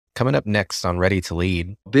Coming up next on Ready to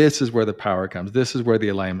Lead. This is where the power comes. This is where the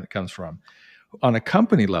alignment comes from. On a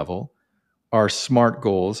company level, our SMART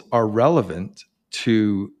goals are relevant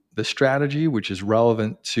to the strategy, which is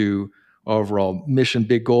relevant to overall mission,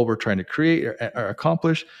 big goal we're trying to create or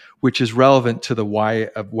accomplish, which is relevant to the why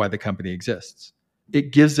of why the company exists.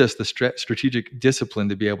 It gives us the strategic discipline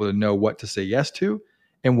to be able to know what to say yes to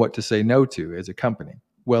and what to say no to as a company.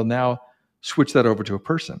 Well, now switch that over to a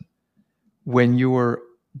person. When your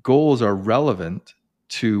goals are relevant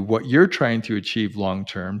to what you're trying to achieve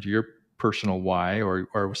long-term, to your personal why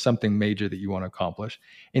or something major that you want to accomplish,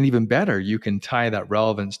 and even better, you can tie that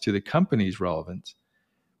relevance to the company's relevance.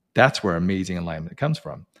 That's where amazing alignment comes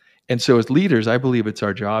from. And so as leaders, I believe it's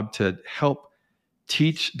our job to help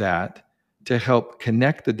teach that, to help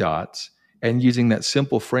connect the dots, and using that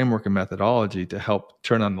simple framework and methodology to help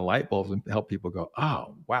turn on the light bulbs and help people go,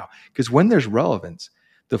 oh, wow. Because when there's relevance,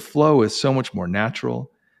 the flow is so much more natural,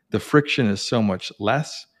 the friction is so much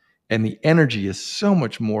less, and the energy is so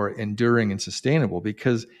much more enduring and sustainable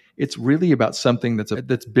because it's really about something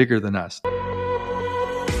that's bigger than us.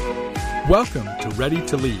 Welcome to Ready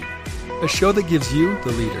to Lead, a show that gives you,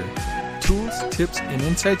 the leader, tools, tips, and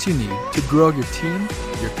insights you need to grow your team,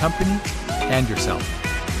 your company, and yourself.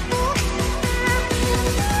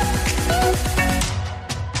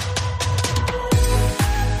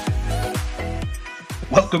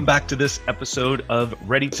 Welcome back to this episode of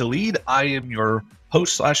Ready to Lead. I am your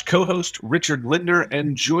host/co-host, Richard Lindner,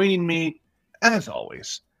 and joining me, as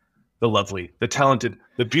always, the lovely, the talented,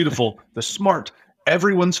 the beautiful, the smart,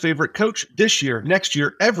 everyone's favorite coach this year, next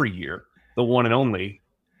year, every year, the one and only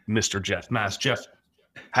Mr. Jeff Mass. Jeff,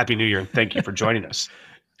 Happy New Year, and thank you for joining us.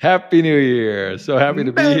 Happy New Year. So happy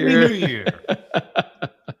to be here. Happy New Year.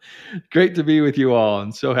 Great to be with you all,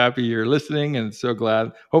 and so happy you're listening, and so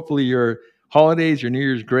glad. Hopefully your holidays, your New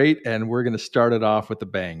Year's great, and we're going to start it off with a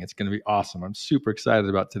bang. It's going to be awesome. I'm super excited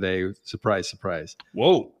about today. Surprise, surprise.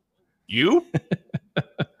 Whoa. You?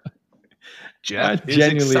 Jeff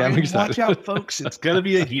genuinely, I'm excited. Watch out, folks. It's going to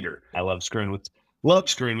be a heater. I love screwing with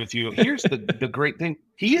you. Here's the great thing.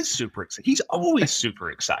 He is super excited. He's always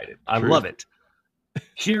super excited. I love it.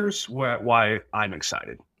 Here's why I'm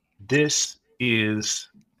excited. This is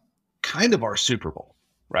kind of our Super Bowl,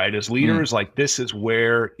 right? As leaders, like this is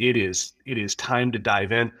where it is time to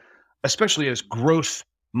dive in, especially as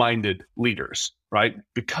growth-minded leaders, right?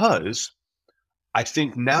 Because I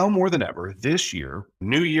think now more than ever, this year,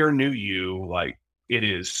 new year, new you, like it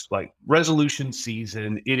is like resolution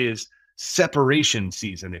season. It is separation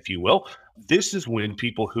season, if you will. This is when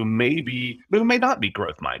people who may not be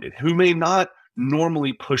growth-minded, who may not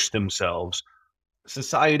normally push themselves,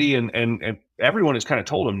 society and everyone has kind of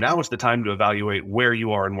told them now is the time to evaluate where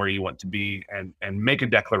you are and where you want to be and make a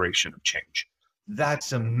declaration of change.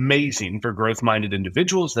 That's amazing for growth-minded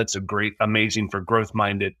individuals. That's amazing for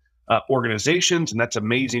growth-minded organizations, and that's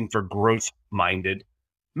amazing for growth-minded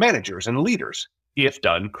managers and leaders if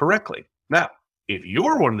done correctly. Now, if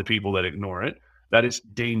you're one of the people that ignore it, that is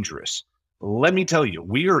dangerous. Let me tell you,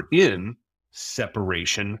 we are in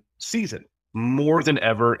separation season more than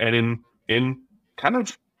ever, and in kind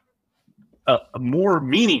of more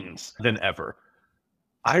meanings than ever.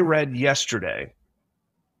 I read yesterday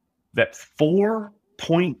that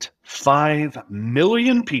 4.5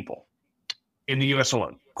 million people in the U.S.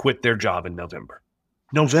 alone quit their job in November.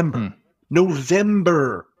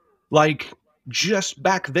 November, like just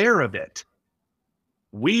back there a bit.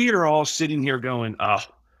 We are all sitting here going,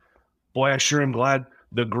 boy, I sure am glad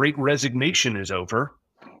the great resignation is over.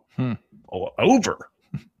 Over.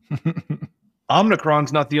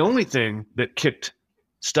 Omicron's not the only thing that kicked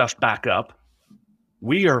stuff back up.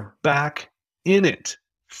 We are back in it.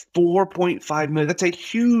 4.5 million. That's a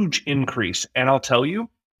huge increase. And I'll tell you,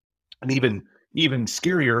 an even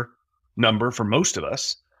scarier number for most of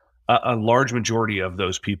us, a large majority of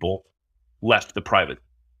those people left the private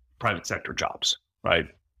sector jobs, right?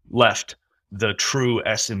 Left the true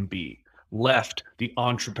SMB, left the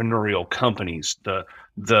entrepreneurial companies, the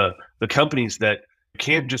companies that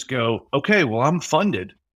can't just go, okay, well, I'm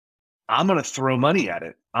funded. I'm going to throw money at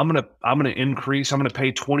it. I'm going to increase. I'm going to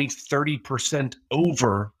pay 20, 30%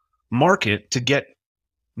 over market to get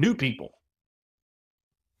new people.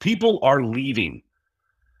 People are leaving.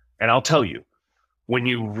 And I'll tell you, when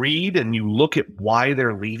you read and you look at why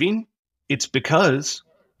they're leaving, it's because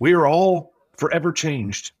we're all forever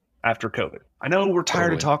changed after COVID. I know we're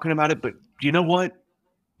tired of talking about it, but you know what?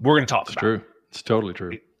 We're going to talk about it. It's true. It's totally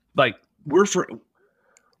true. Like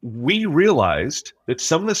we realized that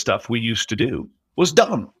some of the stuff we used to do was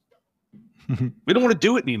dumb. We don't want to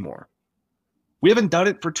do it anymore. We haven't done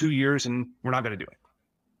it for 2 years and we're not going to do it.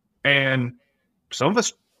 And some of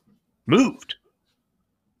us moved,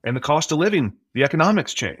 and the cost of living, the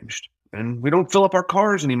economics changed, and we don't fill up our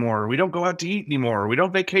cars anymore. We don't go out to eat anymore. We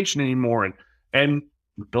don't vacation anymore. And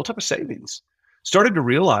built up a savings. Started to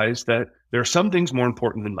realize that there are some things more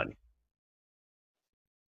important than money.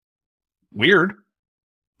 Weird,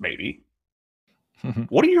 maybe.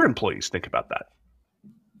 What do your employees think about that?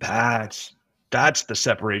 That's the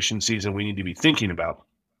separation season we need to be thinking about.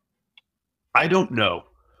 I don't know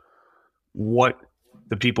what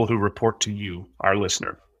the people who report to you, our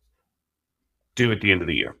listener, do at the end of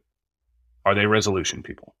the year. Are they resolution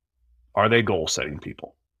people? Are they goal-setting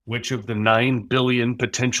people? Which of the 9 billion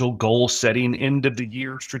potential goal-setting end of the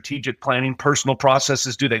year strategic planning personal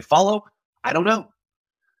processes do they follow? I don't know.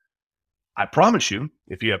 I promise you,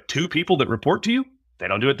 if you have 2 people that report to you, they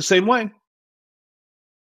don't do it the same way.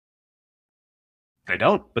 They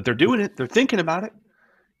don't, but they're doing it. They're thinking about it.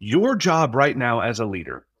 Your job right now as a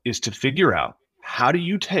leader is to figure out, how do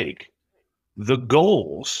you take the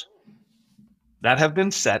goals that have been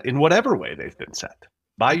set in whatever way they've been set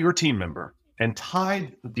by your team member and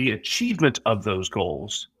tie the achievement of those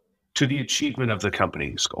goals to the achievement of the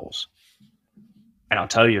company's goals. And I'll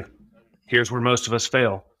tell you, here's where most of us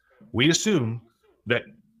fail. We assume that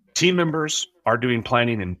team members are doing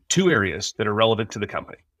planning in 2 areas that are relevant to the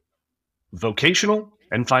company: vocational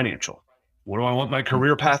and financial. What do I want my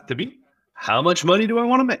career path to be? How much money do I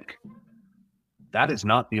want to make? That is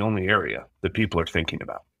not the only area that people are thinking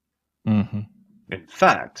about. Mm-hmm. In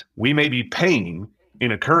fact, we may be paying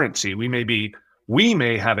in a currency. We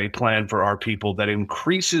may have a plan for our people that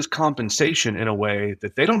increases compensation in a way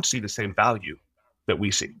that they don't see the same value that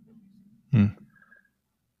we see.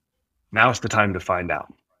 Now's the time to find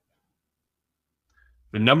out.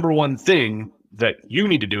 The number one thing that you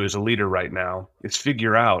need to do as a leader right now is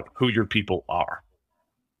figure out who your people are.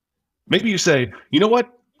 Maybe you say, you know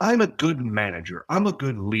what? I'm a good manager. I'm a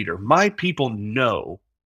good leader. My people know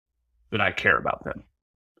that I care about them.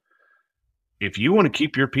 If you want to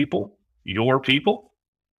keep your people,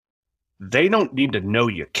 they don't need to know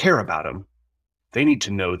you care about them. They need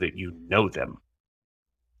to know that you know them.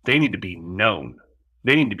 They need to be known.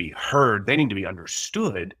 They need to be heard. They need to be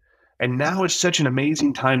understood. And now is such an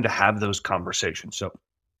amazing time to have those conversations. So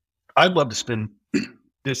I'd love to spend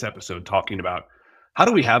this episode talking about, how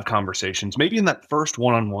do we have conversations, maybe in that first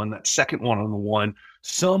one-on-one, that second one-on-one,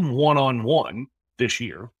 some one-on-one this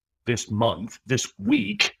year, this month, this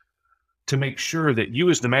week, to make sure that you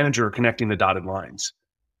as the manager are connecting the dotted lines.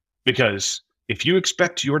 Because if you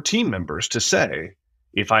expect your team members to say,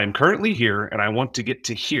 if I am currently here and I want to get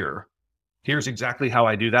to here, here's exactly how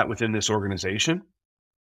I do that within this organization,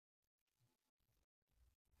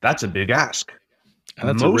 that's a big ask. And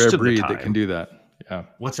that's a rare breed that can do that. Yeah.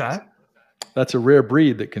 What's that? That's a rare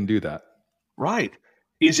breed that can do that. Right.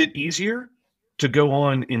 Is it easier to go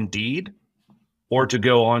on Indeed or to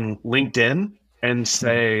go on LinkedIn and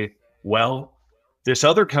say, well, this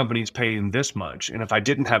other company's paying this much, and if I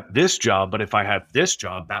didn't have this job, but if I have this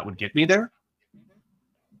job, that would get me there?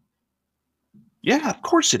 Yeah, of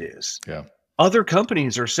course it is. Yeah. Other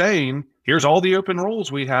companies are saying, here's all the open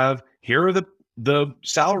roles we have. Here are the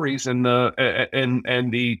salaries and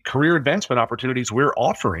the career advancement opportunities we're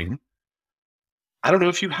offering. I don't know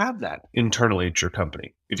if you have that internally at your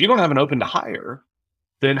company. If you don't have an open to hire,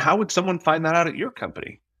 then how would someone find that out at your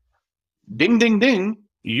company? Ding, ding, ding,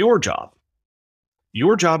 your job.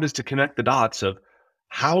 Your job is to connect the dots of,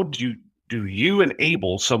 how do you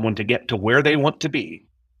enable someone to get to where they want to be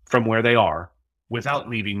from where they are without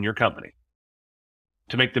leaving your company?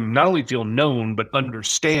 To make them not only feel known, but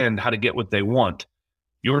understand how to get what they want.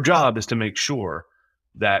 Your job is to make sure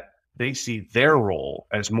that they see their role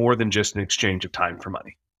as more than just an exchange of time for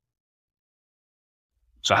money.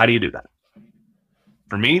 So how do you do that?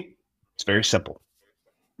 For me, it's very simple.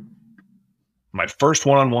 My first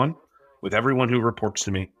one-on-one with everyone who reports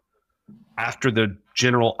to me, after the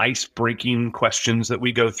general ice-breaking questions that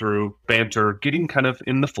we go through, banter, getting kind of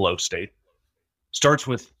in the flow state, starts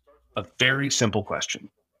with a very simple question.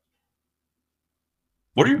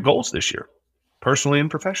 What are your goals this year, personally and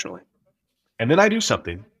professionally? And then I do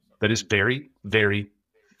something that is very, very,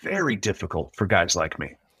 very difficult for guys like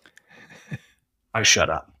me. I shut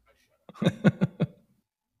up.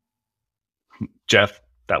 Jeff,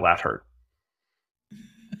 that laugh hurt.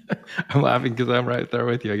 I'm laughing because I'm right there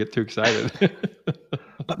with you. I get too excited.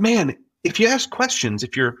 But man, if you ask questions,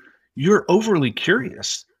 if you're overly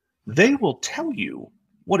curious, they will tell you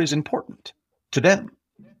what is important to them.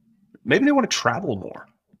 Maybe they want to travel more.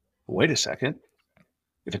 Wait a second.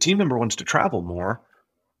 If a team member wants to travel more,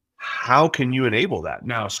 how can you enable that?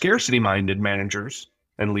 Now, scarcity-minded managers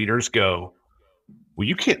and leaders go, well,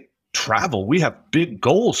 you can't travel. We have big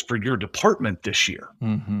goals for your department this year.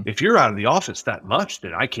 Mm-hmm. If you're out of the office that much,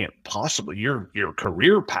 then I can't possibly, your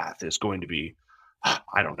career path is going to be,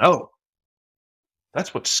 I don't know.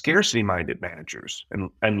 That's what scarcity-minded managers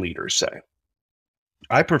and leaders say.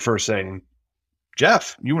 I prefer saying,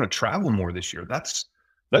 Jeff, you want to travel more this year? That's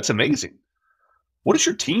amazing. What does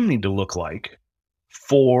your team need to look like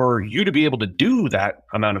for you to be able to do that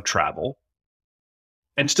amount of travel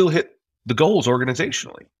and still hit the goals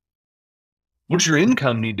organizationally? What does your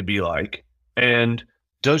income need to be like? And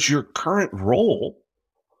does your current role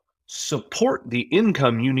support the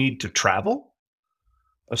income you need to travel,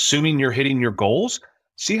 assuming you're hitting your goals?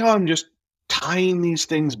 See how I'm just tying these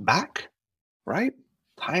things back, right?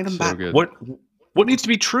 Tying them back. Good. What needs to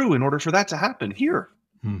be true in order for that to happen here?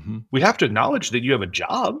 Mm-hmm. We have to acknowledge that you have a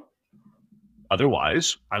job.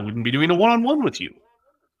 Otherwise, I wouldn't be doing a one-on-one with you.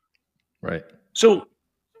 Right. So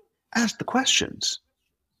ask the questions.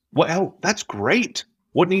 Well, that's great.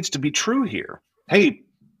 What needs to be true here? Hey,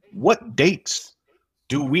 what dates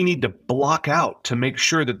do we need to block out to make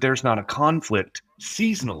sure that there's not a conflict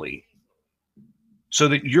seasonally so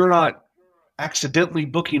that you're not accidentally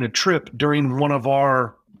booking a trip during one of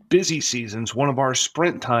our busy seasons, one of our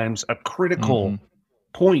sprint times, a critical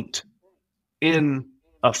point in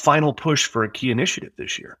a final push for a key initiative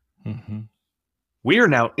this year? Mm-hmm. We are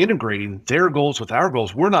now integrating their goals with our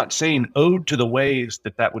goals. We're not saying ode to the ways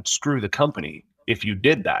that would screw the company if you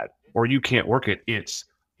did that or you can't work it. It's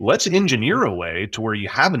let's engineer a way to where you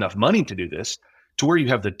have enough money to do this, to where you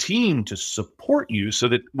have the team to support you so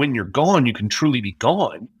that when you're gone, you can truly be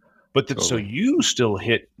gone, but that so you still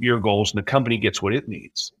hit your goals and the company gets what it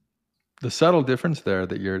needs. The subtle difference there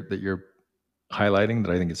that you're highlighting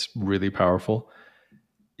that I think is really powerful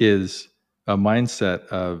is a mindset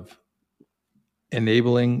of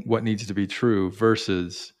enabling what needs to be true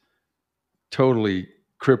versus totally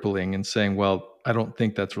crippling and saying, well, I don't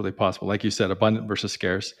think that's really possible. Like you said, abundant versus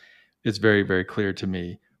scarce. It's very, very clear to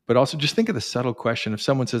me. But also just think of the subtle question. If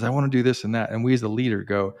someone says, I want to do this and that, and we as the leader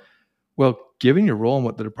go, well, given your role and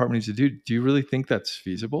what the department needs to do you really think that's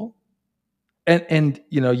feasible? And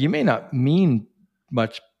you may not mean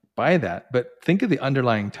much by that, but think of the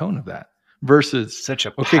underlying tone of that versus such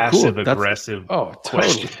a passive aggressive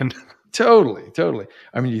question. Totally.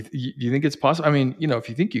 I mean, you think it's possible? I mean, if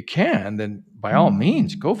you think you can, then by all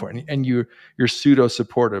means, go for it. And you're pseudo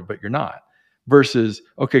supportive, but you're not. Versus,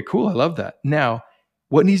 okay, cool, I love that. Now,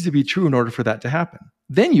 what needs to be true in order for that to happen?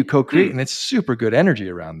 Then you co-create, and it's super good energy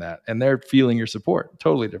around that, and they're feeling your support.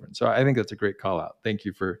 Totally different. So I think that's a great call out. Thank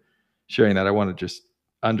you for sharing that. I want to just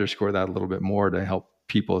underscore that a little bit more to help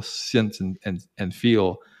people sense and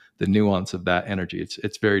feel the nuance of that energy.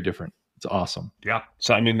 It's very different. It's awesome. Yeah.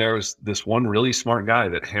 So, I mean, there was this one really smart guy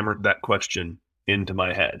that hammered that question into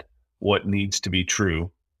my head. What needs to be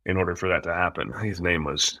true in order for that to happen? His name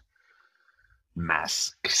was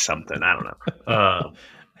Mask something. I don't know.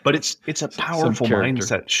 But it's a powerful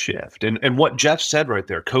mindset shift. And what Jeff said right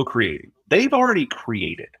there, co-creating. They've already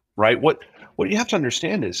created, right? What you have to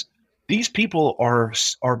understand is these people are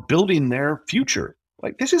building their future.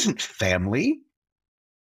 Like, this isn't family.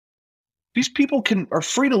 These people are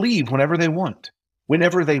free to leave whenever they want. What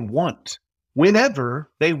if they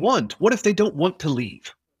don't want to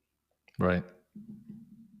leave? Right.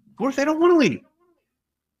 What if they don't want to leave?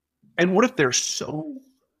 And what if they're so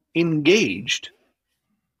engaged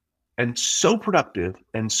and so productive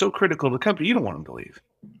and so critical to the company, you don't want them to leave?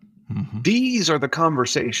 Mm-hmm. These are the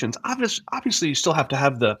conversations. Obviously, you still have to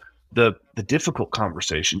have the difficult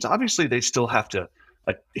conversations. Obviously, they still have to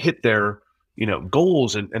hit their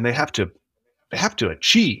goals and they have to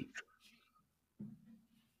achieve.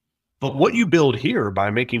 But what you build here by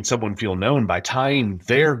making someone feel known, by tying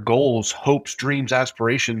their goals, hopes, dreams,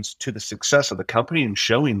 aspirations to the success of the company and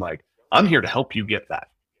showing like, I'm here to help you get that.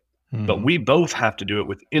 Mm-hmm. But we both have to do it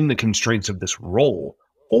within the constraints of this role,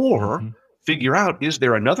 or figure out, is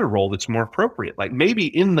there another role that's more appropriate? Like maybe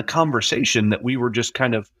in the conversation that we were just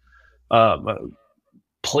kind of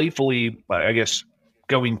playfully, I guess,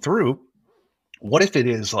 going through, what if it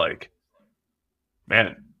is like,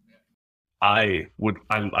 man,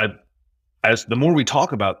 as the more we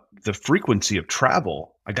talk about the frequency of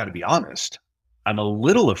travel, I got to be honest, I'm a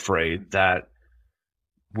little afraid that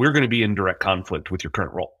we're going to be in direct conflict with your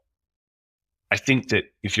current role. I think that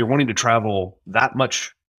if you're wanting to travel that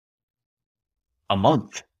much a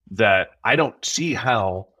month, that I don't see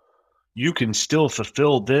how you can still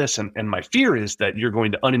fulfill this. And my fear is that you're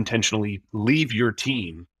going to unintentionally leave your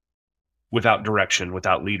team without direction,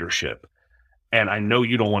 without leadership. And I know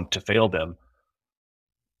you don't want to fail them.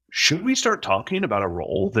 Should we start talking about a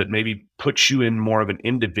role that maybe puts you in more of an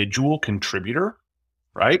individual contributor,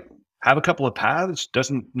 right? have a couple of paths.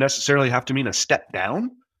 Doesn't necessarily have to mean a step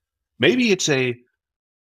down. Maybe it's a,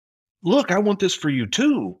 look, I want this for you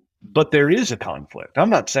too, but there is a conflict. I'm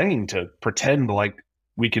not saying to pretend like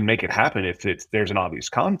we can make it happen if there's an obvious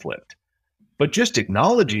conflict, but just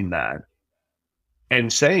acknowledging that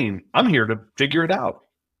and saying, I'm here to figure it out.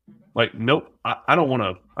 Like, nope, I don't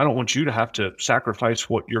want you to have to sacrifice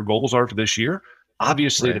what your goals are for this year.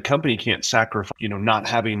 Obviously, Right. the company can't sacrifice, not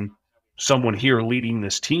having someone here leading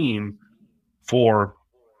this team for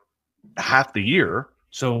half the year.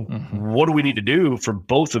 So what do we need to do for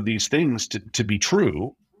both of these things to be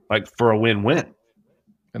true, like for a win-win?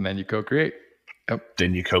 And then you co-create. Yep.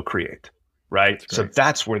 Then you co-create, right? So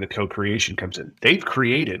that's where the co-creation comes in. They've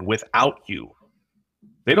created without you.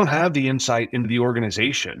 They don't have the insight into the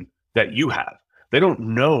organization that you have. They don't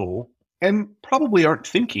know and probably aren't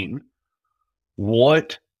thinking,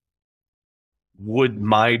 what would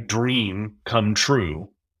my dream come true?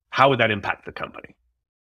 How would that impact the company?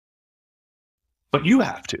 But you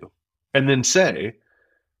have to. And then say,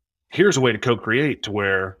 here's a way to co-create to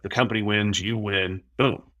where the company wins, you win,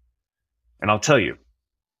 boom. And I'll tell you,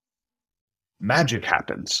 magic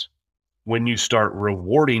happens when you start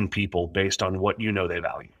rewarding people based on what you know they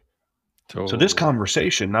value. Totally. So this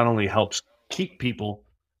conversation not only helps keep people,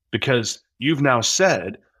 because you've now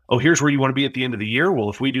said, oh, here's where you want to be at the end of the year. Well,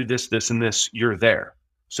 if we do this, this, and this, you're there.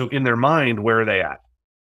 So in their mind, where are they at?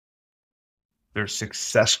 They're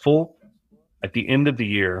successful at the end of the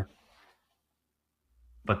year,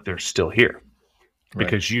 but they're still here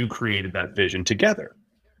because you created that vision together.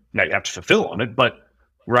 Now you have to fulfill on it, but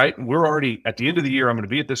right, we're already at the end of the year. I'm going to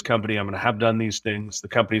be at this company. I'm going to have done these things. The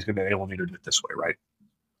company's going to enable me to do it this way, right?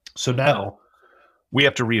 So now we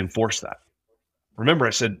have to reinforce that. Remember,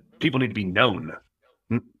 I said people need to be known.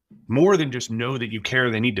 More than just know that you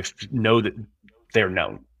care, they need to know that they're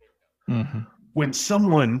known. When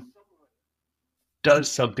someone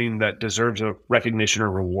does something that deserves a recognition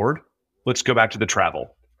or reward, let's go back to the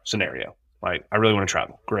travel scenario. Like, I really want to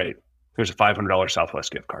travel. Great. Here's a $500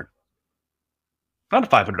 Southwest gift card. Not a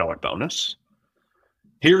 $500 bonus.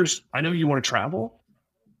 I know you want to travel.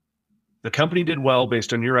 The company did well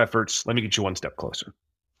based on your efforts. Let me get you one step closer.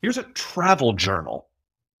 Here's a travel journal.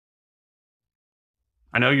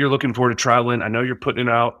 I know you're looking forward to traveling. I know you're putting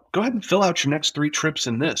it out. Go ahead and fill out your next 3 trips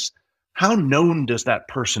in this. How known does that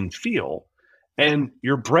person feel? And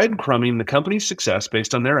you're breadcrumbing the company's success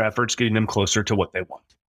based on their efforts, getting them closer to what they want.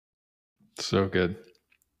 So good.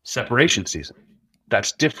 Separation season.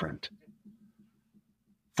 That's different.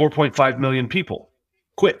 4.5 million people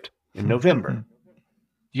quit in November.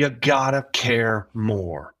 You gotta care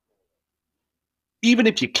more. Even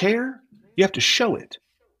if you care, you have to show it.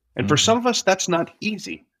 And for some of us, that's not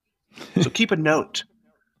easy. So keep a note.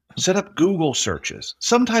 Set up Google searches.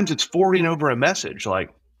 Sometimes it's forwarding over a message like,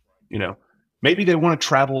 maybe they want to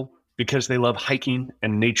travel because they love hiking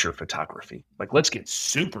and nature photography. Like, let's get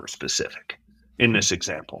super specific in this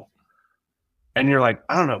example. And you're like,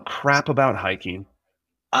 I don't know crap about hiking.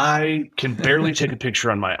 I can barely take a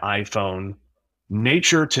picture on my iPhone.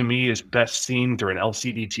 Nature to me is best seen through an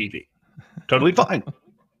LCD TV. Totally fine.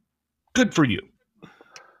 Good for you.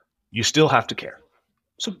 You still have to care.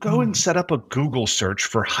 So go and set up a Google search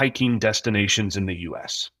for hiking destinations in the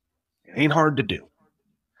US. It ain't hard to do.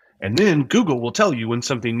 And then Google will tell you when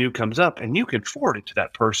something new comes up, and you can forward it to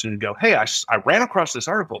that person and go, hey, I ran across this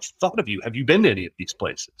article, thought of you. Have you been to any of these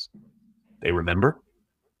places? They remember.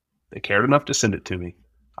 They cared enough to send it to me.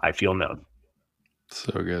 I feel known.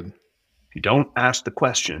 So good. If you don't ask the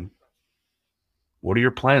question, what are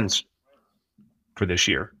your plans for this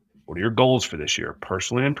year? What are your goals for this year,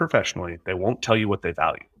 personally and professionally? They won't tell you what they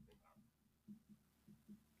value.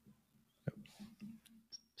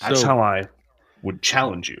 That's how I would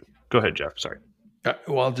challenge you. Go ahead, Jeff. Sorry.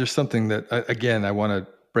 Well, just something that, again, I want to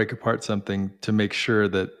break apart something to make sure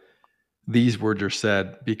that these words are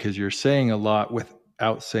said, because you're saying a lot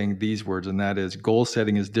without saying these words, and that is goal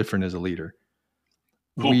setting is different as a leader.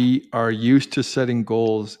 Cool. We are used to setting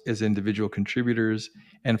goals as individual contributors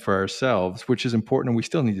and for ourselves, which is important, and we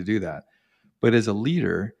still need to do that. But as a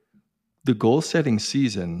leader, the goal setting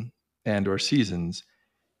season and or seasons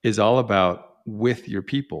is all about with your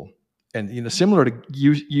people. And similar to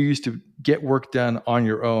you used to get work done on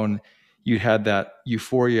your own. You had that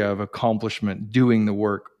euphoria of accomplishment, doing the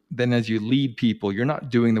work. Then as you lead people, you're not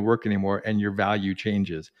doing the work anymore, and your value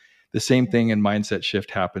changes. The same thing in mindset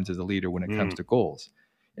shift happens as a leader when it comes to goals.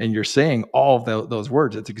 And you're saying all of those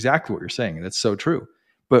words. It's exactly what you're saying, and it's so true.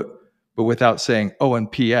 But without saying, oh,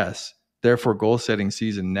 and P.S., therefore goal setting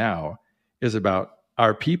season now is about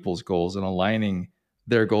our people's goals and aligning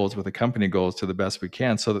their goals with the company goals to the best we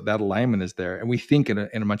can, so that alignment is there. And we think in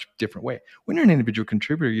a much different way. When you're an individual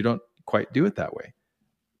contributor, you don't quite do it that way,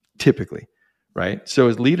 typically, right? So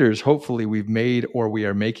as leaders, hopefully we've made, or we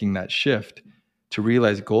are making that shift to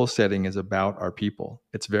realize goal setting is about our people.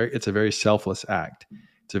 It's a very selfless act.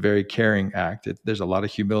 It's a very caring act. There's a lot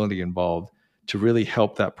of humility involved to really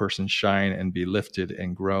help that person shine and be lifted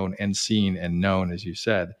and grown and seen and known, as you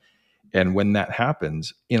said. And when that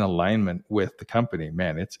happens in alignment with the company,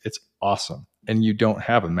 man, it's awesome. And you don't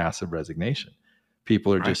have a massive resignation.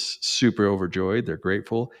 People are just super overjoyed. They're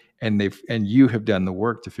grateful. And you have done the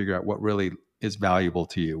work to figure out what really is valuable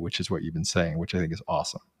to you, which is what you've been saying, which I think is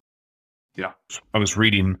awesome. Yeah. I was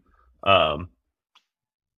rereading a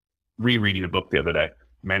book the other day,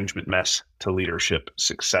 Management Mess to Leadership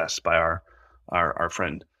Success by our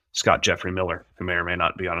friend Scott Jeffrey Miller, who may or may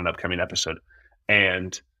not be on an upcoming episode.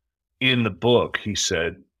 And in the book, he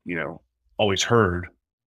said, always heard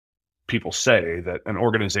people say that an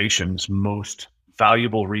organization's most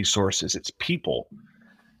valuable resource is its people.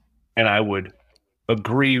 And I would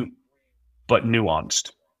agree, but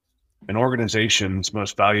nuanced. An organization's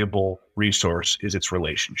most valuable resource is its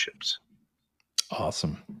relationships.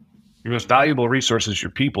 Awesome. Your most valuable resource is your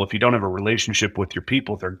people. If you don't have a relationship with your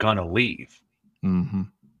people, they're going to leave. Mm-hmm.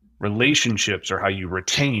 Relationships are how you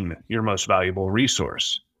retain your most valuable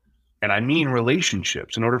resource. And I mean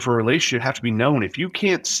relationships. In order for a relationship to have to be known, if you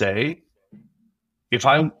can't say, if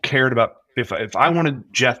I cared about, if I wanted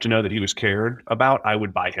Jeff to know that he was cared about, I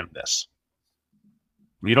would buy him this.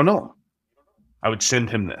 You don't know him. I would send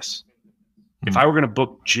him this. If I were going to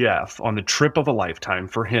book Jeff on the trip of a lifetime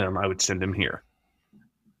for him, I would send him here.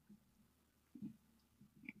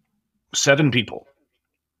 7 people.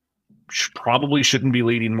 Probably shouldn't be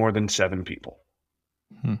leading more than 7 people.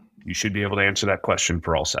 You should be able to answer that question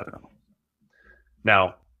for all 7 of them.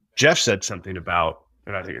 Now, Jeff said something about,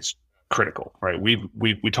 and I think it's critical, right?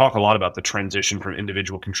 We talk a lot about the transition from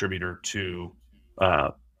individual contributor to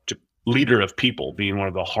leader of people being one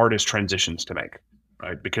of the hardest transitions to make,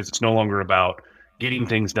 right? Because it's no longer about getting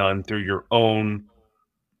things done through your own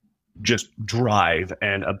just drive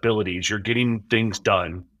and abilities. You're getting things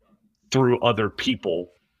done through other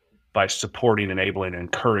people by supporting, enabling,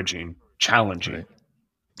 encouraging, challenging. Right.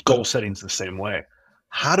 Goal setting's the same way.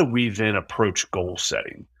 How do we then approach goal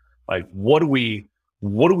setting? Like, what do we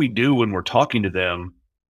do when we're talking to them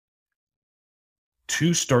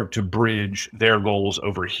to start to bridge their goals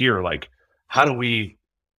over here? Like, how do we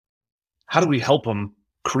help them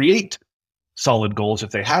create solid goals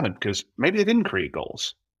if they haven't? Because maybe they didn't create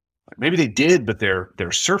goals. Maybe they did, but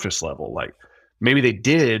they're surface level. Like, maybe they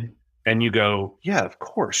did, and you go, yeah, of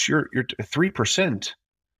course, you're 3%.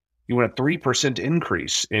 You want a 3%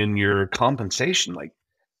 increase in your compensation, like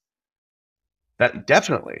that,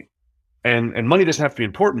 definitely. And money doesn't have to be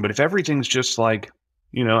important, but if everything's just like,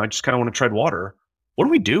 I just kind of want to tread water, what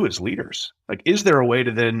do we do as leaders? Like, is there a way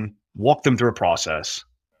to then walk them through a process,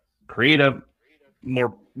 create a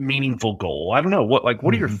more meaningful goal? I don't know. What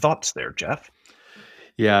are your thoughts there, Jeff?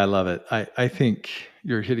 Yeah, I love it. I think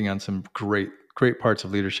you're hitting on some great parts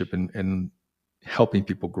of leadership and helping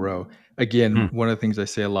people grow. Again, one of the things I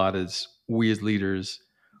say a lot is we as leaders,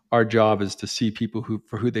 our job is to see people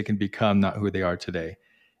for who they can become, not who they are today.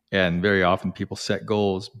 And very often people set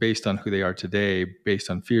goals based on who they are today, based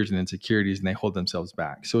on fears and insecurities, and they hold themselves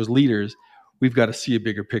back. So as leaders, we've got to see a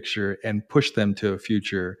bigger picture and push them to a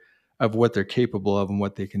future of what they're capable of and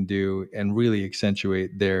what they can do, and really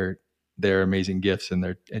accentuate their amazing gifts and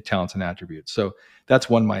their talents and attributes. So that's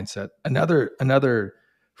one mindset. Another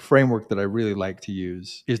framework that I really like to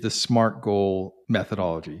use is the SMART goal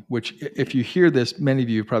methodology, which, if you hear this, many of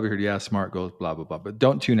you have probably heard, yeah, SMART goals, blah, blah, blah, but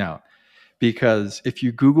don't tune out. Because if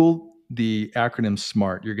you Google the acronym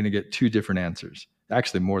SMART, you're going to get 2 different answers.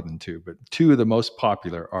 Actually, more than 2, but 2 of the most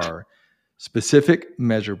popular are specific,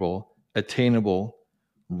 measurable, attainable,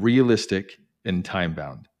 realistic, and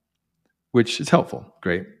time-bound, which is helpful.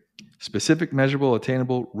 Great. Specific, measurable,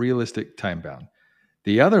 attainable, realistic, time-bound.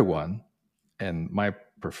 The other one, and my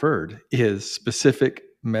preferred, is specific,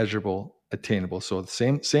 measurable, attainable. So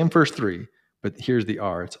the same first 3, but here's the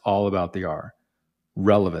R. It's all about the R.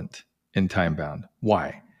 Relevant and time-bound.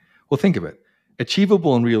 Why? Well, think of it.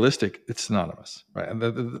 Achievable and realistic, it's synonymous, right? And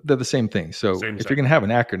they're the same thing. So if you're going to have an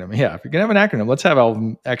acronym, let's have all of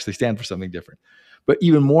them actually stand for something different. But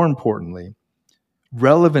even more importantly,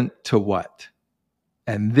 relevant to what?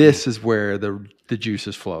 And this is where the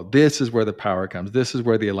juices flow. This is where the power comes. This is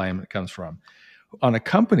where the alignment comes from. On a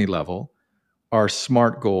company level, our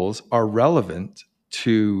SMART goals are relevant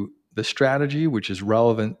to the strategy, which is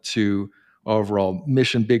relevant to overall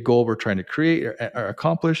mission, big goal we're trying to create or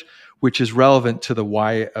accomplish, which is relevant to the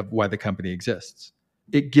why of why the company exists.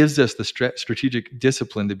 It gives us the strategic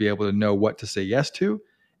discipline to be able to know what to say yes to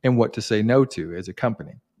and what to say no to as a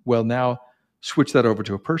company. Well, now switch that over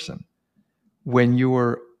to a person. When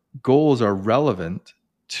your goals are relevant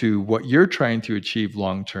to what you're trying to achieve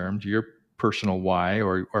long-term, to your personal why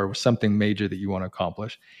or something major that you want to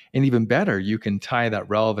accomplish, and even better, you can tie that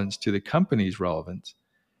relevance to the company's relevance.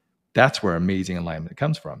 That's where amazing alignment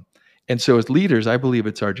comes from. And so as leaders, I believe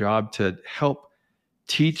it's our job to help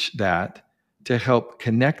teach that, to help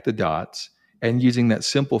connect the dots, and using that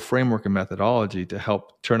simple framework and methodology to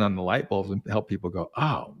help turn on the light bulbs and help people go,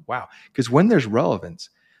 oh, wow. Because when there's relevance,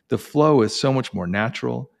 the flow is so much more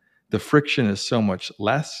natural, the friction is so much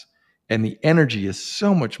less, and the energy is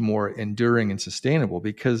so much more enduring and sustainable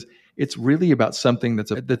because it's really about something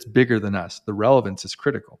that's bigger than us. The relevance is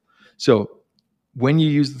critical. So when you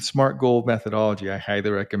use the SMART goal methodology, I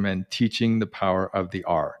highly recommend teaching the power of the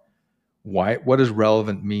R. Why? What does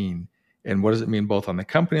relevant mean? And what does it mean both on the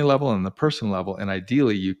company level and the personal level? And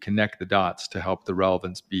ideally, you connect the dots to help the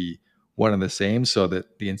relevance be one and the same so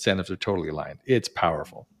that the incentives are totally aligned. It's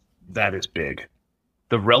powerful. That is big.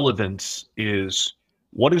 The relevance is,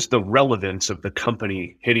 what is the relevance of the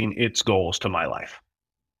company hitting its goals to my life?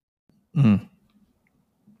 Mm.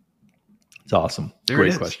 It's awesome.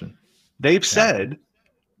 Great question. They've said,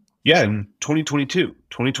 in 2022,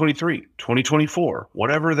 2023, 2024,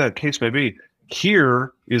 whatever the case may be,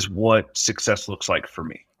 here is what success looks like for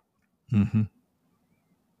me. Mm-hmm.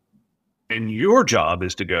 And your job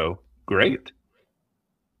is to go, great.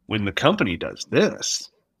 When the company does this,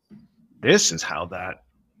 this is how that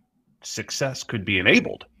success could be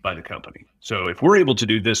enabled by the company. So if we're able to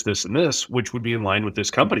do this, this, and this, which would be in line with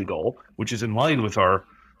this company goal, which is in line with our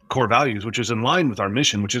core values, which is in line with our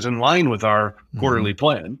mission, which is in line with our quarterly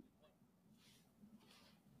plan,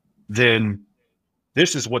 then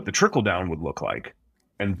this is what the trickle down would look like.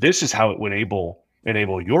 And this is how it would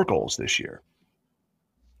enable your goals this year.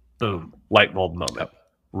 Boom. Light bulb moment. Yep.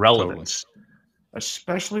 Relevance. Totally.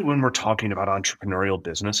 Especially when we're talking about entrepreneurial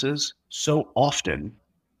businesses, so often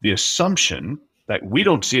the assumption that we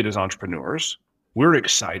don't see it as entrepreneurs, we're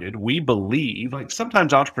excited, we believe, like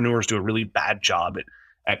sometimes entrepreneurs do a really bad job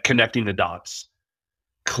at connecting the dots,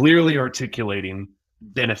 clearly articulating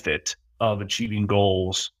benefit of achieving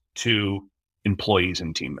goals to employees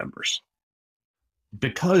and team members.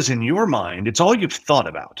 Because in your mind, it's all you've thought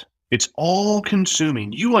about. It's all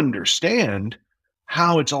consuming. You understand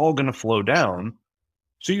how it's all going to flow down.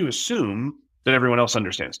 So you assume that everyone else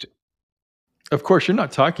understands too. Of course, you're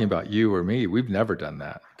not talking about you or me. We've never done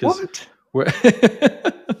that. What? What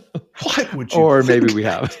would you Or think? Maybe we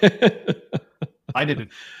have. I did a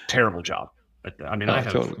terrible job. I mean,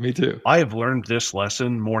 totally. Me too. I have learned this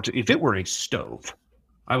lesson more if it were a stove,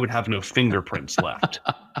 I would have no fingerprints left.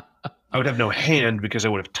 I would have no hand because I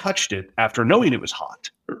would have touched it after knowing it was hot.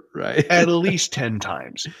 Right. At least 10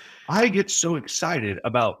 times. I get so excited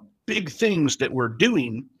about big things that we're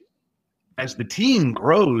doing as the team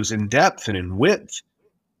grows in depth and in width.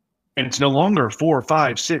 And it's no longer 4,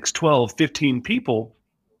 5, 6, 12, 15 people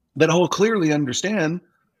that all clearly understand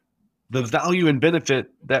the value and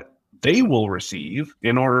benefit that they will receive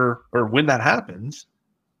in order, or when that happens,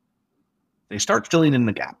 they start filling in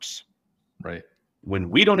the gaps. Right. When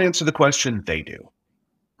we don't answer the question, they do.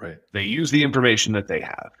 Right. They use the information that they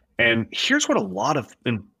have. And here's what a lot of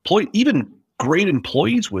even great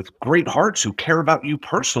employees with great hearts who care about you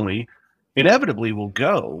personally, inevitably will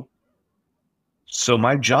go, so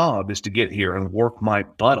my job is to get here and work my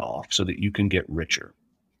butt off so that you can get richer.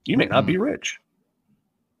 You may not be rich.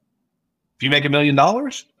 If you make $1 million,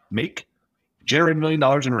 generate $1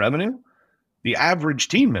 million in revenue, the average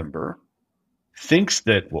team member thinks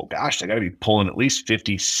that, well, gosh, they got to be pulling at least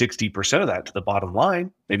 50, 60% of that to the bottom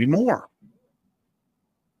line, maybe more.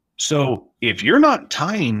 So if you're not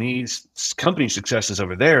tying these company successes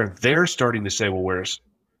over there, they're starting to say, well,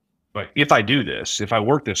 but if I do this, if I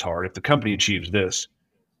work this hard, if the company achieves this,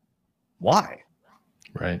 why?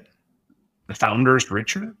 Right. The founder's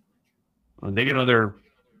richer. They get another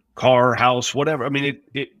car, house, whatever. I mean,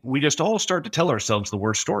 we just all start to tell ourselves the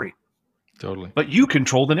worst story. Totally. But you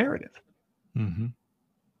control the narrative. Mm-hmm.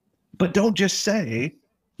 But don't just say,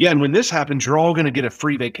 yeah, and when this happens, you're all going to get a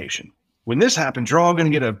free vacation. When this happens, you're all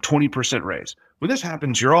going to get a 20% raise. When this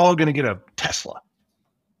happens, you're all going to get a Tesla.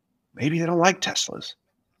 Maybe they don't like Teslas.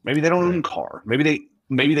 Maybe they don't own a car. Maybe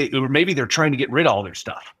they're trying to get rid of all their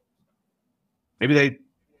stuff. Maybe they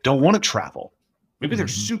don't want to travel. Maybe they're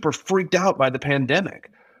super freaked out by the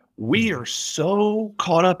pandemic. We are so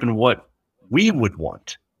caught up in what we would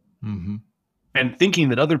want and thinking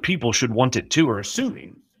that other people should want it too, or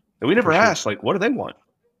assuming. And we never ask, like, what do they want?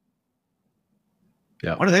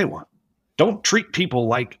 Yeah. What do they want? Don't treat people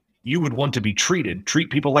like you would want to be treated. Treat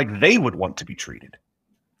people like they would want to be treated.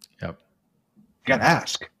 Yep. You got to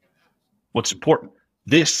ask what's important.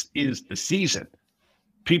 This is the season.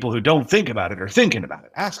 People who don't think about it are thinking about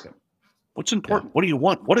it. Ask them, what's important? What do you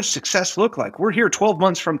want? What does success look like? We're here 12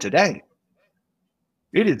 months from today.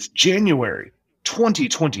 It is January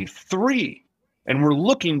 2023. And we're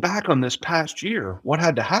looking back on this past year. What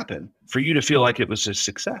had to happen for you to feel like it was a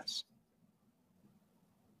success?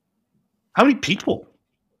 How many people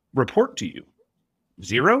report to you?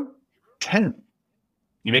 0? 10?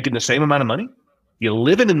 You making the same amount of money? You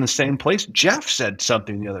living in the same place? Jeff said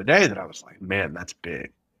something the other day that I was like, man, that's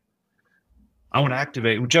big. I want to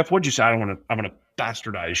activate. Jeff, what'd you say? I'm going to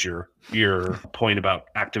bastardize your point about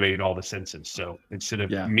activating all the senses. So instead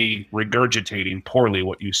of me regurgitating poorly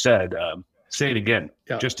what you said, say it again.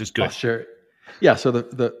 Just as good. I'll share it. Yeah. So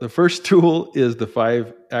the first tool is the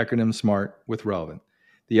 5 acronym SMART with relevant.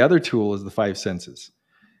 The other tool is the 5 senses.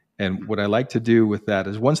 And what I like to do with that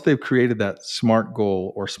is once they've created that SMART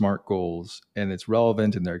goal or SMART goals and it's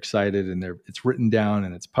relevant and they're excited and it's written down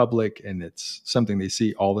and it's public and it's something they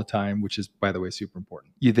see all the time, which is, by the way, super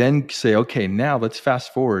important. You then say, okay, now let's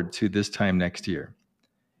fast forward to this time next year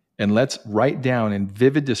and let's write down in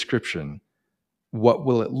vivid description, what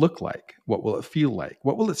will it look like? What will it feel like?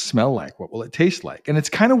 What will it smell like? What will it taste like? And it's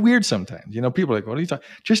kind of weird sometimes. People are like, what are you talking?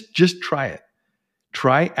 Just try it.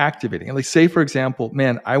 Try activating. And like say, for example,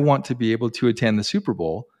 man, I want to be able to attend the Super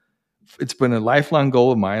Bowl. It's been a lifelong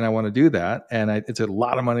goal of mine. I want to do that. And it's a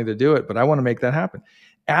lot of money to do it, but I want to make that happen.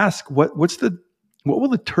 Ask what will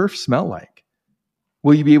the turf smell like?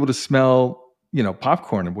 Will you be able to smell,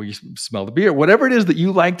 popcorn? And will you smell the beer? Whatever it is that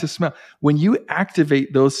you like to smell. When you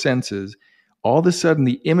activate those senses, all of a sudden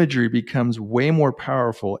the imagery becomes way more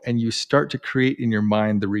powerful and you start to create in your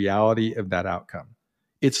mind the reality of that outcome.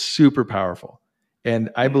 It's super powerful.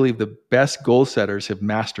 And I believe the best goal setters have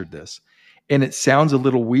mastered this. And it sounds a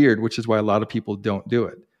little weird, which is why a lot of people don't do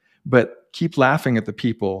it. But keep laughing at the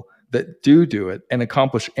people that do it and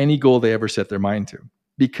accomplish any goal they ever set their mind to,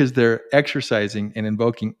 because they're exercising and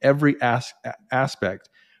invoking every aspect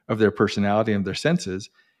of their personality and their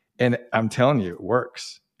senses. And I'm telling you, it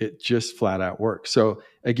works. It just flat out works. So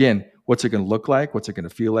again, what's it going to look like? What's it going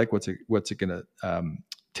to feel like? What's it going to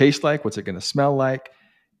taste like? What's it going to smell like?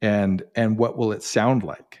 And what will it sound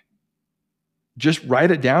like? Just write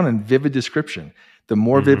it down in vivid description. The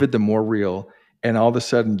more vivid, the more real. And all of a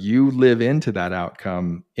sudden you live into that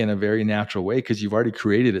outcome in a very natural way because you've already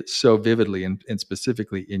created it so vividly and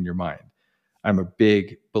specifically in your mind. I'm a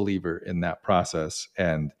big believer in that process,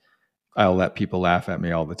 and I'll let people laugh at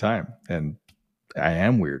me all the time. And I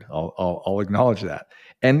am weird. I'll acknowledge that.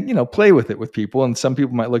 And, play with it with people. And some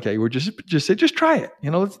people might look at you or just say, just try it.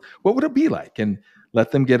 What would it be like? And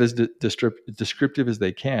let them get as descriptive as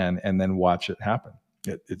they can and then watch it happen.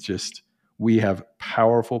 It's just, we have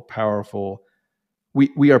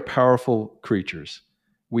we are powerful creatures.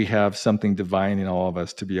 We have something divine in all of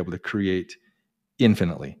us to be able to create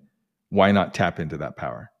infinitely. Why not tap into that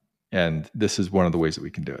power? And this is one of the ways that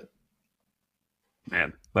we can do it.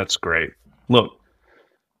 Man, that's great. Look,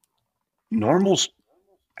 normal's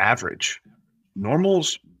average.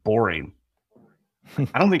 Normal's boring.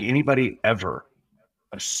 I don't think anybody ever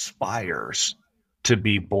aspires to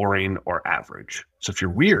be boring or average. So if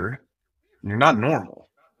you're weird, you're not normal,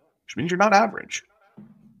 which means you're not average.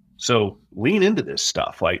 So lean into this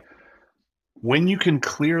stuff. Like when you can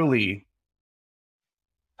clearly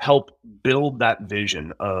help build that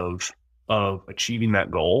vision of achieving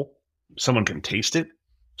that goal, someone can taste it,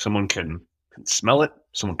 someone can smell it,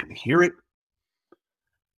 someone can hear it.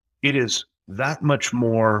 It is that much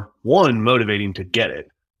more, 1, motivating to get it,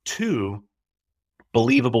 2,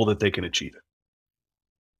 believable that they can achieve it,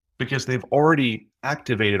 because they've already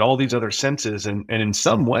activated all these other senses and in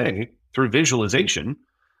some way through visualization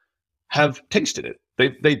have tasted it.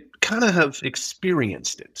 They kind of have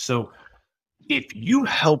experienced it. So if you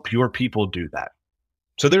help your people do that,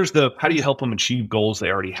 so there's how do you help them achieve goals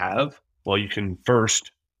they already have? Well, you can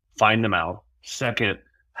first find them out. Second,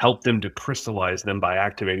 help them to crystallize them by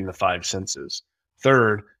activating the 5 senses.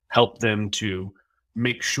 Third, help them to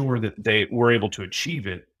make sure that they were able to achieve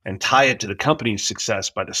it and tie it to the company's success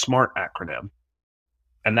by the SMART acronym.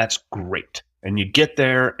 And that's great. And you get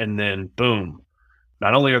there and then boom,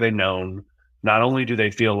 not only are they known, not only do they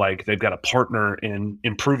feel like they've got a partner in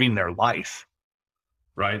improving their life,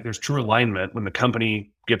 right? There's true alignment. When the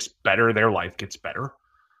company gets better, their life gets better.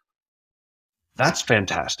 That's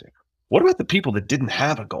fantastic. What about the people that didn't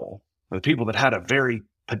have a goal? Or the people that had a very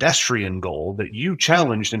pedestrian goal that you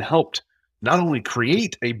challenged and helped not only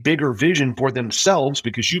create a bigger vision for themselves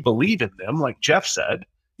because you believe in them, like Jeff said,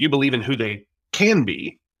 you believe in who they can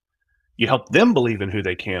be, you help them believe in who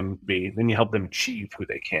they can be, then you help them achieve who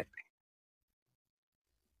they can be.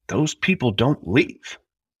 Those people don't leave.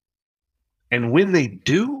 And when they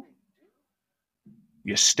do,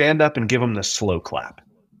 you stand up and give them the slow clap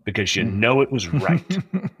because you know it was right.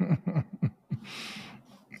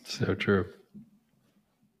 So true.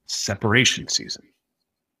 Separation season.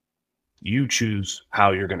 You choose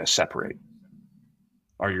how you're going to separate.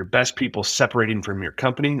 Are your best people separating from your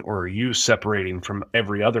company, or are you separating from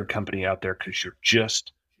every other company out there because you're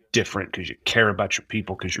just different, because you care about your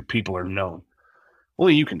people, because your people are known?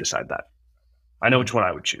 Only you can decide that. I know which one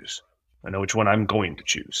I would choose. I know which one I'm going to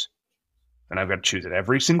choose. And I've got to choose it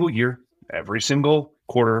every single year, every single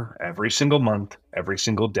quarter, every single month, every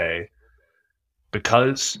single day,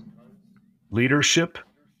 because leadership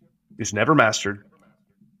is never mastered.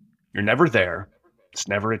 You're never there. It's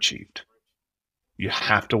never achieved. You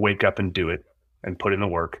have to wake up and do it and put in the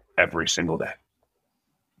work every single day.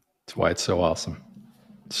 That's why it's so awesome.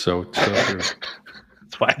 So true.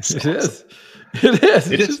 That's why it's so awesome. It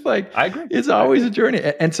is. It's is. just like, I agree. It's always a journey,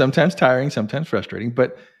 and sometimes tiring, sometimes frustrating,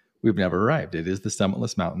 but we've never arrived. It is the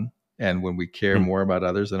summitless mountain. And when we care more about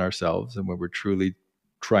others than ourselves, and when we're truly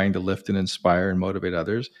trying to lift and inspire and motivate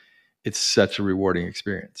others, it's such a rewarding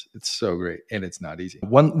experience. It's so great. And it's not easy.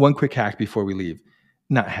 One quick hack before we leave,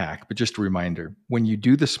 not hack, but just a reminder. When you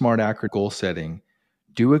do the SMART acronym goal setting,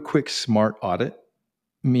 do a quick SMART audit,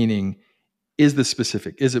 meaning, is this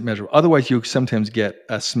specific? Is it measurable? Otherwise, you sometimes get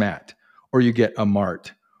a SMAT, or you get a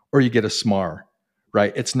MART, or you get a SMAR,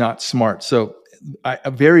 right? It's not SMART. So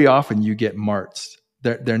very often you get MARTs.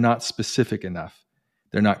 They're not specific enough.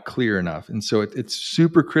 They're not clear enough. And so it's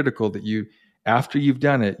super critical that you, after you've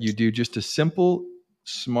done it, you do just a simple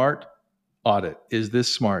SMART audit. Is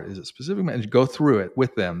this SMART? Is it specific? And go through it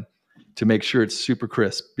with them to make sure it's super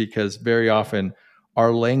crisp, because very often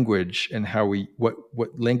our language and how what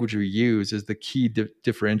language we use is the key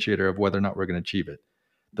differentiator of whether or not we're going to achieve it.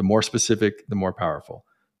 The more specific, the more powerful.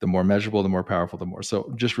 The more measurable, the more powerful, the more.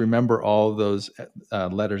 So just remember all of those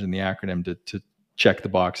letters in the acronym to check the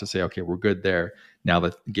box and say, okay, we're good there. Now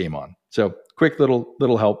the game on. So quick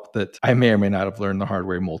little help that I may or may not have learned the hard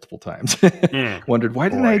way multiple times. Wondered, why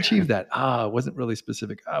didn't I achieve that? It wasn't really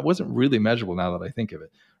specific. It wasn't really measurable now that I think of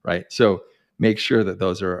it, right? So make sure that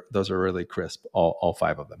those are really crisp, all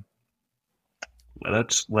 5 of them.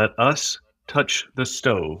 Let us touch the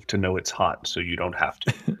stove to know it's hot, so you don't have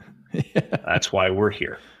to. Yeah. That's why we're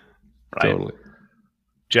here. Right? Totally.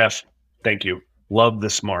 Jeff, thank you. Love the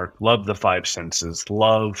SMART, love the 5 senses,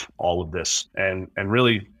 love all of this. And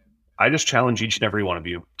really, I just challenge each and every one of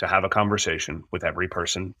you to have a conversation with every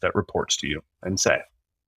person that reports to you and say,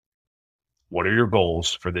 what are your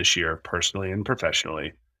goals for this year, personally and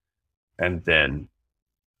professionally? And then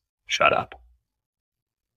shut up.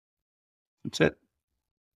 That's it.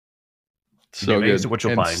 So good. What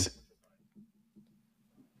you'll find.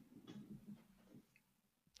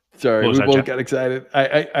 Sorry, we both got excited.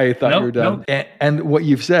 I thought you were done. No. And what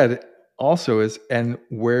you've said also is, and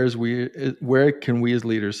where can we as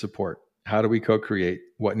leaders support? How do we co-create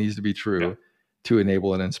what needs to be true to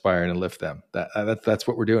enable and inspire and lift them? That's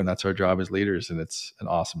what we're doing. That's our job as leaders, and it's an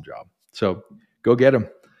awesome job. So go get them.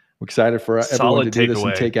 We're excited for everyone to do this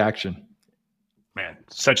and take action. Man,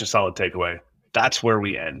 such a solid takeaway. That's where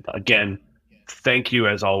we end. Again, thank you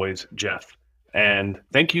as always, Jeff. And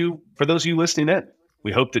thank you for those of you listening in.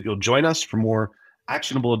 We hope that you'll join us for more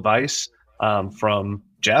actionable advice from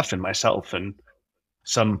Jeff and myself and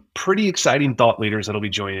some pretty exciting thought leaders that'll be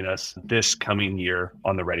joining us this coming year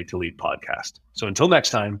on the Ready to Lead podcast. So until next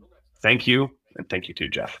time, thank you. And thank you too,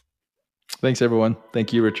 Jeff. Thanks, everyone.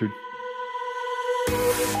 Thank you, Richard.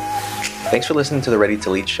 Thanks for listening to the Ready to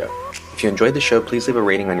Lead show. If you enjoyed the show, please leave a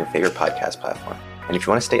rating on your favorite podcast platform. And if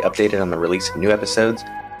you want to stay updated on the release of new episodes,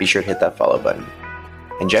 be sure to hit that follow button.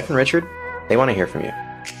 And Jeff and Richard, they want to hear from you.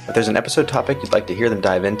 If there's an episode topic you'd like to hear them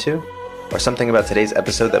dive into, or something about today's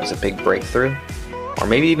episode that was a big breakthrough, or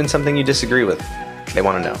maybe even something you disagree with, they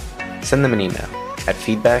want to know. Send them an email at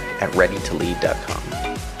feedback@readytolead.com.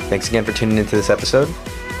 Thanks again for tuning into this episode.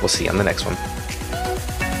 We'll see you on the next one.